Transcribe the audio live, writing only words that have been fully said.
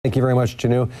Thank you very much,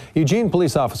 Janu. Eugene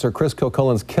police officer Chris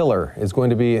Kilcullen's killer is going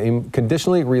to be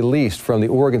conditionally released from the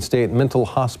Oregon State Mental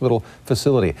Hospital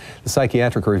facility. The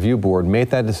Psychiatric Review Board made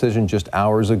that decision just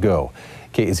hours ago.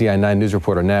 KEZI 9 News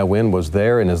reporter Na Nguyen was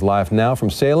there and is live now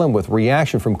from Salem with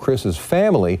reaction from Chris's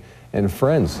family and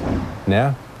friends.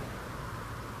 Na?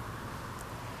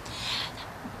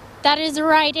 That is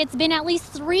right. It's been at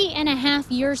least 3.5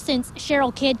 years since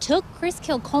Cheryl Kidd took Chris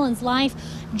Kilcullen's life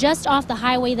just off the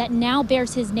highway that now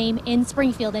bears his name in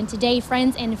Springfield. And today,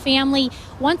 friends and family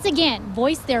once again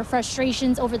voiced their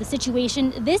frustrations over the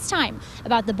situation, this time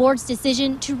about the board's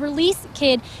decision to release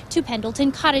Kidd to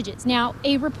Pendleton Cottages. Now,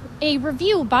 a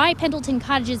review by Pendleton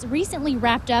Cottages recently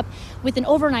wrapped up with an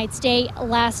overnight stay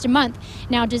last month.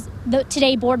 Now,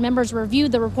 today, board members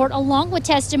reviewed the report along with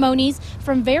testimonies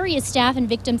from various staff and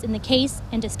victims in the case,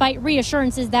 and despite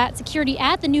reassurances that security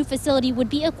at the new facility would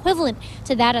be equivalent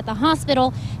to that at the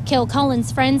hospital,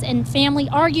 Kilcullen's friends and family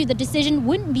argue the decision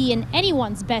wouldn't be in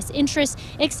anyone's best interest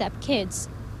except Kidd's.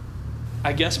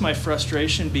 I guess my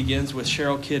frustration begins with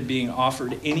Cheryl Kidd being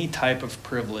offered any type of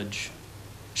privilege.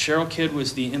 Cheryl Kidd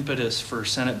was the impetus for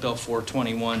Senate Bill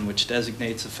 421, which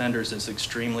designates offenders as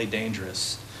extremely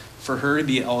dangerous. For her to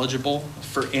be eligible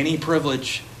for any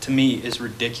privilege, to me, is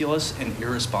ridiculous and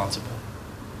irresponsible.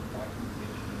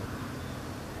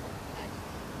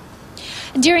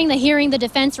 During the hearing, the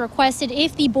defense requested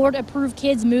if the board approved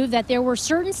Kidd's move that there were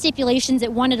certain stipulations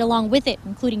it wanted along with it,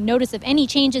 including notice of any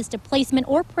changes to placement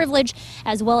or privilege,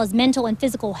 as well as mental and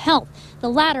physical health, the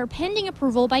latter pending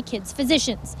approval by Kidd's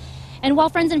physicians. And while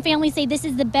friends and family say this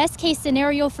is the best case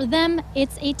scenario for them,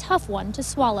 it's a tough one to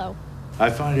swallow.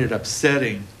 I find it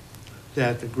upsetting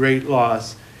that the great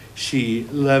loss she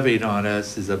levied on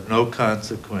us is of no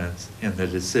consequence in the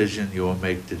decision you will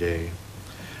make today.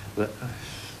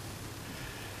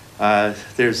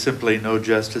 There's simply no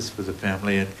justice for the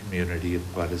family and community in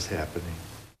what is happening.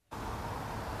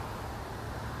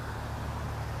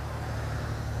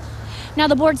 Now,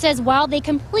 the board says while they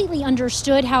completely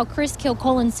understood how Chris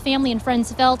Kilcullen's family and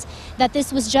friends felt, that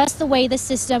this was just the way the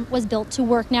system was built to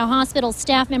work. Now, hospital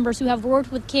staff members who have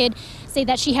worked with Kidd say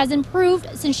that she has improved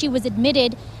since she was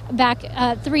admitted back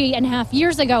 3.5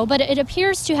 years ago, but it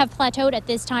appears to have plateaued at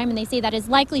this time, and they say that is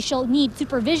likely she'll need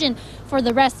supervision for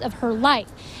the rest of her life.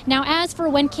 Now, as for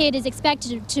when Kidd is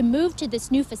expected to move to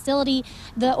this new facility,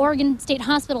 the Oregon State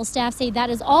Hospital staff say that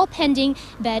is all pending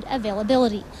bed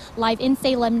availability. Live in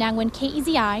Salem, Na Nguyen,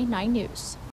 KEZI 9 News.